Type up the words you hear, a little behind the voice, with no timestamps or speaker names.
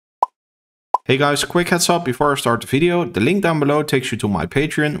Hey guys, quick heads up before I start the video. The link down below takes you to my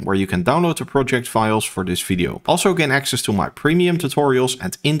Patreon, where you can download the project files for this video. Also gain access to my premium tutorials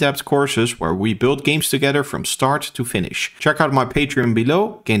and in-depth courses where we build games together from start to finish. Check out my Patreon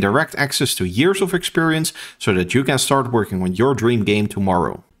below, gain direct access to years of experience so that you can start working on your dream game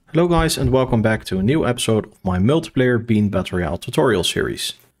tomorrow. Hello guys, and welcome back to a new episode of my multiplayer Bean Battle Royale tutorial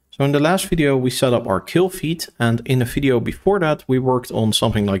series. So in the last video we set up our kill feed, and in a video before that we worked on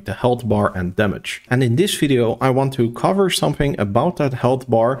something like the health bar and damage. And in this video I want to cover something about that health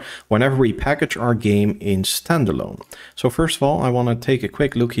bar whenever we package our game in standalone. So first of all I want to take a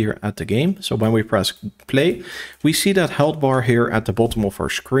quick look here at the game. So when we press play, we see that health bar here at the bottom of our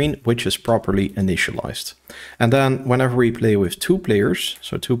screen, which is properly initialized. And then whenever we play with two players,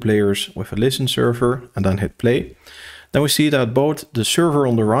 so two players with a listen server, and then hit play, then we see that both the server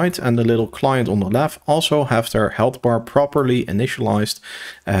on the right and the little client on the left also have their health bar properly initialized.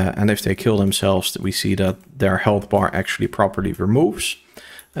 And if they kill themselves, we see that their health bar actually properly removes.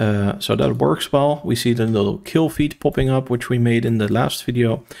 So that works well. We see the little kill feed popping up, which we made in the last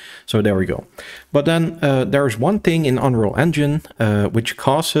video. So there we go. But then there's one thing in Unreal Engine which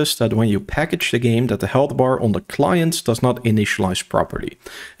causes that when you package the game, that the health bar on the client does not initialize properly.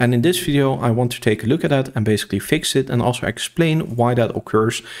 And in this video, I want to take a look at that and basically fix it, and also explain why that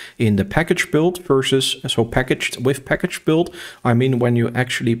occurs in the package build versus, so packaged with package build. I mean, when you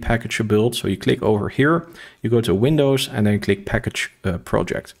actually package a build, so you click over here, you go to Windows and then click Package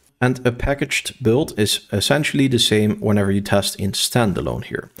Project. And a packaged build is essentially the same whenever you test in standalone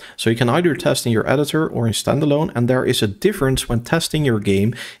here. So you can either test in your editor or in standalone, and there is a difference when testing your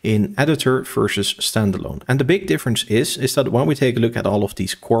game in editor versus standalone. And the big difference is that when we take a look at all of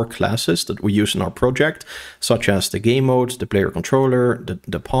these core classes that we use in our project, such as the game mode, the player controller,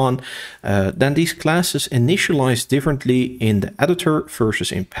 the pawn, then these classes initialize differently in the editor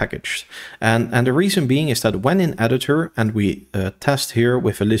versus in packaged. And the reason being is that when in editor and we test here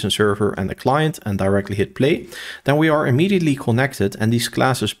with a listen server and the client and directly hit play, then we are immediately connected and these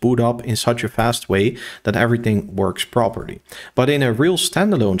classes boot up in such a fast way that everything works properly. But in a real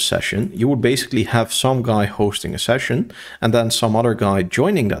standalone session, you would basically have some guy hosting a session and then some other guy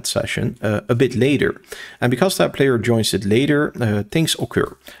joining that session a bit later. And because that player joins it later, things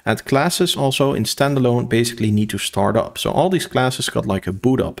occur. And classes also in standalone basically need to start up. So all these classes got like a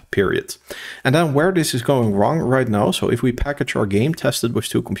boot up period. And then where this is going wrong right now, so if we package our game tested with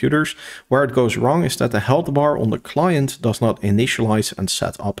two computers, where it goes wrong is that the health bar on the client does not initialize and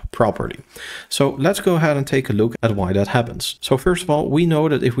set up properly. So let's go ahead and take a look at why that happens. So first of all, we know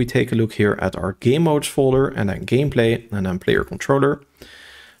that if we take a look here at our game modes folder and then gameplay and then player controller,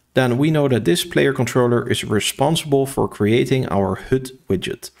 then we know that this player controller is responsible for creating our HUD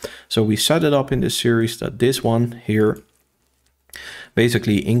widget. So we set it up in this series that this one here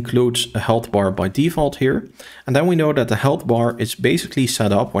basically includes a health bar by default here. And then we know that the health bar is basically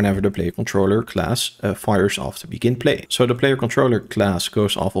set up whenever the player controller class fires off to begin play. So the player controller class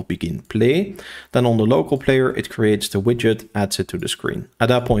goes off of begin play. Then on the local player, it creates the widget, adds it to the screen. At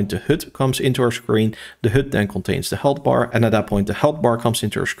that point, the HUD comes into our screen. The HUD then contains the health bar. And at that point, the health bar comes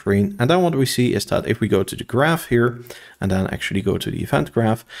into our screen. And then what we see is that if we go to the graph here, and then actually go to the event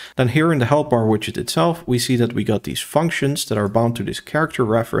graph, then here in the health bar widget itself, we see that we got these functions that are bound to this character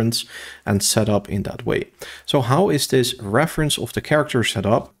reference and set up in that way. So how is this reference of the character set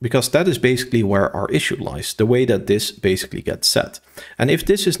up? Because that is basically where our issue lies, the way that this basically gets set. And if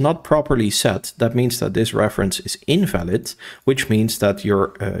this is not properly set, that means that this reference is invalid, which means that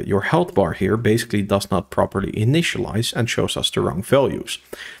your health bar here basically does not properly initialize and shows us the wrong values.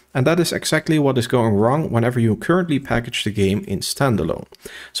 And that is exactly what is going wrong whenever you currently package the game in standalone.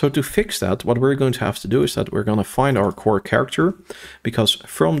 So to fix that, what we're going to have to do is that we're going to find our core character, because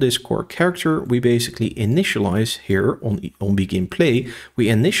from this core character, we basically initialize here on begin play, we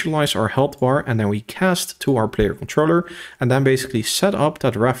initialize our health bar and then we cast to our player controller and then basically set up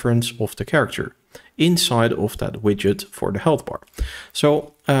that reference of the character inside of that widget for the health bar.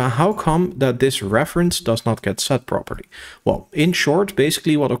 So how come that this reference does not get set properly? Well, in short,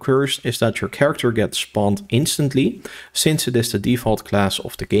 basically what occurs is that your character gets spawned instantly, since it is the default class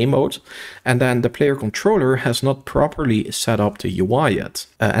of the game mode, and then the player controller has not properly set up the UI yet.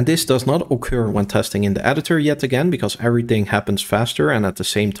 And this does not occur when testing in the editor yet again, because everything happens faster and at the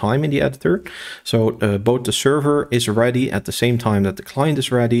same time in the editor. So both the server is ready at the same time that the client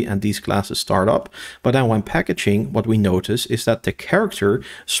is ready and these classes start up. But then when packaging, what we notice is that the character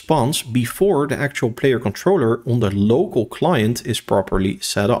spawns before the actual player controller on the local client is properly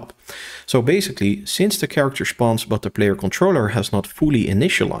set up. So basically, since the character spawns but the player controller has not fully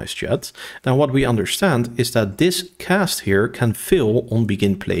initialized yet, then what we understand is that this cast here can fill on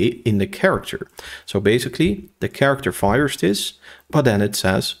begin play in the character. So basically, the character fires this, but then it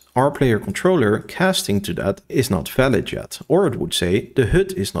says our player controller casting to that is not valid yet. Or it would say the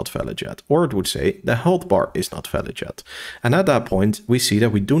HUD is not valid yet. Or it would say the health bar is not valid yet. And at that point, we see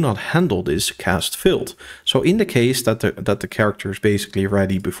that we do not handle this cast filled. So in the case that the character is basically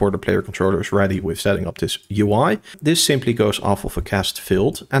ready before the player controller is ready with setting up this UI, this simply goes off of a cast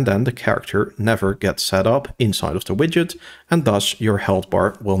filled, and then the character never gets set up inside of the widget, and thus your health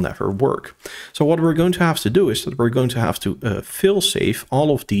bar will never work. So what we're going to have to do is that we're going to have to fail safe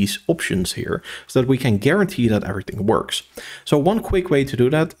all of these options here so that we can guarantee that everything works. So one quick way to do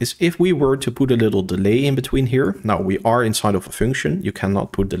that is if we were to put a little delay in between here. Now we are inside of a function. You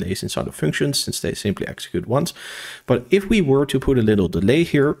cannot put delays inside of functions since they simply execute once. But if we were to put a little delay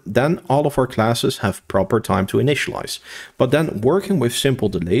here, then all of our classes have proper time to initialize. But then working with simple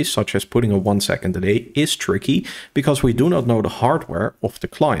delays, such as putting a 1 second delay, is tricky because we do not know the hardware of the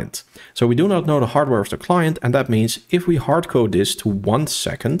client. So we do not know the hardware of the client, and that means if we hardcode this to 1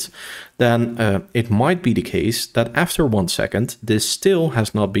 second, then it might be the case that after 1 second, this still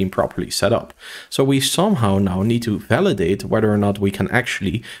has not been properly set up. So we somehow now need to validate whether or not we can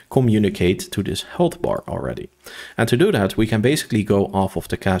actually communicate to this health bar already. And to do that, we can basically go off of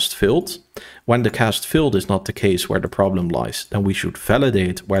the cast filled. When the cast filled is not the case where the problem lies, then we should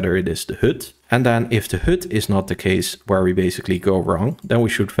validate whether it is the HUD. And then if the HUD is not the case where we basically go wrong, then we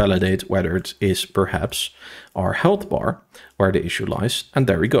should validate whether it is perhaps our health bar where the issue lies. And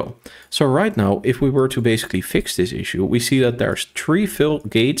there we go. So right now, if we were to basically fix this issue, we see that there's 3 fill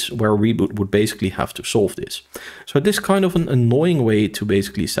gates where we would basically have to solve this. So this is kind of an annoying way to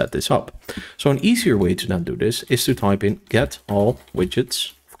basically set this up. So an easier way to then do this is to type in get all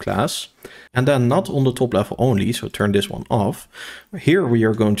widgets class, and then not on the top level only, so turn this one off. Here we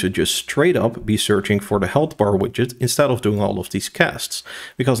are going to just straight up be searching for the health bar widget instead of doing all of these casts,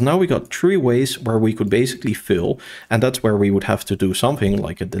 because now we got 3 ways where we could basically fill, and that's where we would have to do something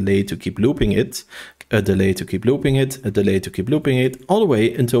like a delay to keep looping it, a delay to keep looping it, a delay to keep looping it, all the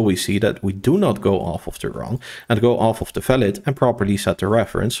way until we see that we do not go off of the wrong and go off of the valid and properly set the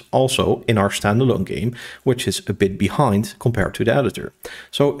reference also in our standalone game, which is a bit behind compared to the editor.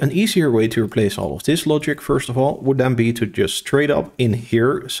 So an easier way to replace all of this logic, first of all, would then be to just straight up in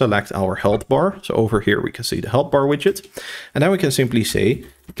here select our health bar. So over here we can see the health bar widget, and then we can simply say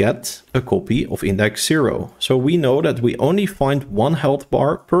get a copy of index 0. So we know that we only find 1 health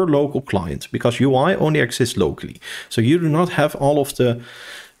bar per local client because UI only exists locally. So you do not have all of the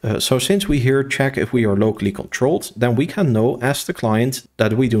so since we here check if we are locally controlled, then we can know as the client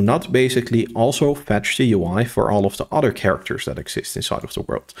that we do not basically also fetch the UI for all of the other characters that exist inside of the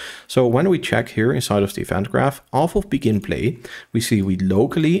world. So when we check here inside of the event graph, off of begin play, we see we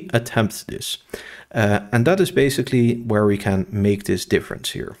locally attempt this. And that is basically where we can make this difference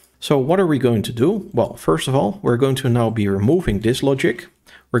here. So what are we going to do? Well, first of all, we're going to now be removing this logic.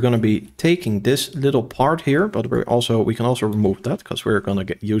 We're going to be taking this little part here, but we can also remove that because we're going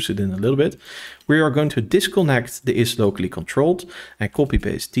to use it in a little bit. We are going to disconnect the is locally controlled and copy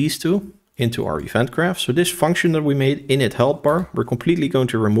paste these two into our event graph. So this function that we made init health bar, we're completely going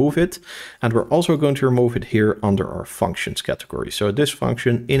to remove it. And we're also going to remove it here under our functions category. So this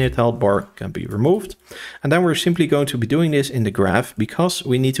function init health bar can be removed. And then we're simply going to be doing this in the graph because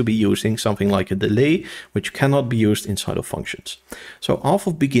we need to be using something like a delay, which cannot be used inside of functions. So off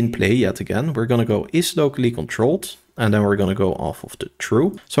of begin play yet again, we're going to go is locally controlled. And then we're going to go off of the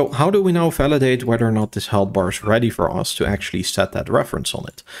true. So how do we now validate whether or not this health bar is ready for us to actually set that reference on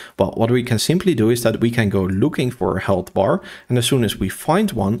it? Well, what we can simply do is that we can go looking for a health bar. And as soon as we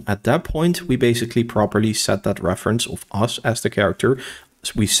find one, at that point, we basically properly set that reference of us as the character.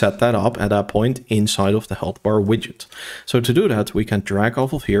 So we set that up at that point inside of the health bar widget. So to do that, we can drag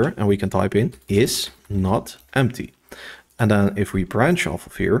off of here and we can type in is not empty. And then if we branch off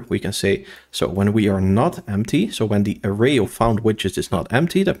of here, we can say, so when we are not empty, so when the array of found widgets is not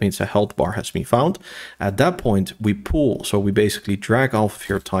empty, that means a health bar has been found. At that point, we pull, so we basically drag off of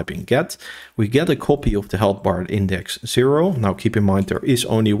here, typing get. We get a copy of the health bar at index 0. Now keep in mind, there is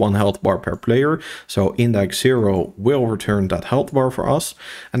only 1 health bar per player. So index 0 will return that health bar for us.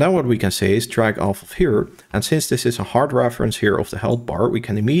 And then what we can say is drag off of here. And since this is a hard reference here of the health bar, we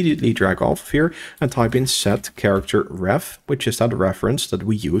can immediately drag off of here and type in set character ref ref, which is that reference that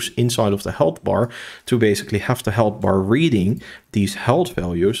we use inside of the health bar to basically have the health bar reading these health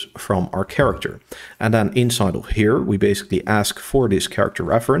values from our character. And then inside of here, we basically ask for this character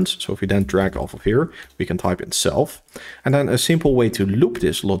reference. So if we then drag off of here, we can type in self. And then a simple way to loop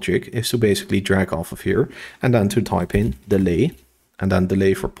this logic is to basically drag off of here and then to type in delay, and then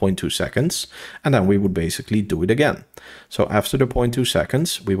delay for 0.2 seconds. And then we would basically do it again. So after the 0.2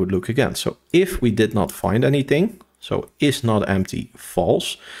 seconds, we would look again. So if we did not find anything, so is not empty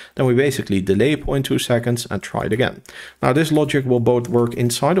false, then we basically delay 0.2 seconds and try it again. Now this logic will both work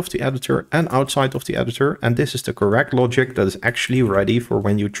inside of the editor and outside of the editor. And this is the correct logic that is actually ready for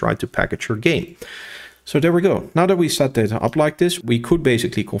when you try to package your game. So there we go. Now that we set data up like this, we could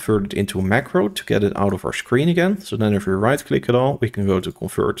basically convert it into a macro to get it out of our screen again. So then if we right click it all, we can go to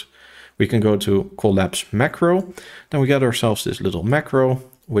convert. We can go to collapse macro. Then we get ourselves this little macro,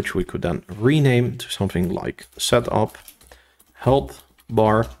 which we could then rename to something like setup health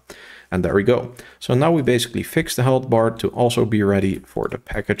bar. And there we go. So now we basically fix the health bar to also be ready for the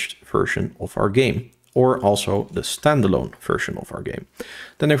packaged version of our game, or also the standalone version of our game.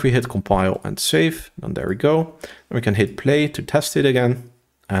 Then if we hit compile and save, then there we go. Then we can hit play to test it again.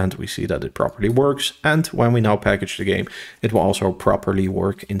 And we see that it properly works. And when we now package the game, it will also properly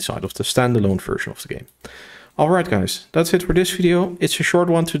work inside of the standalone version of the game. All right, guys, that's it for this video. It's a short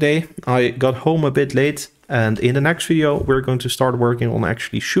one today. I got home a bit late. And in the next video, we're going to start working on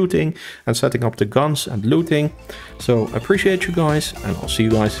actually shooting and setting up the guns and looting. So appreciate you guys, and I'll see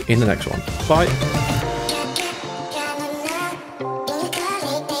you guys in the next one. Bye.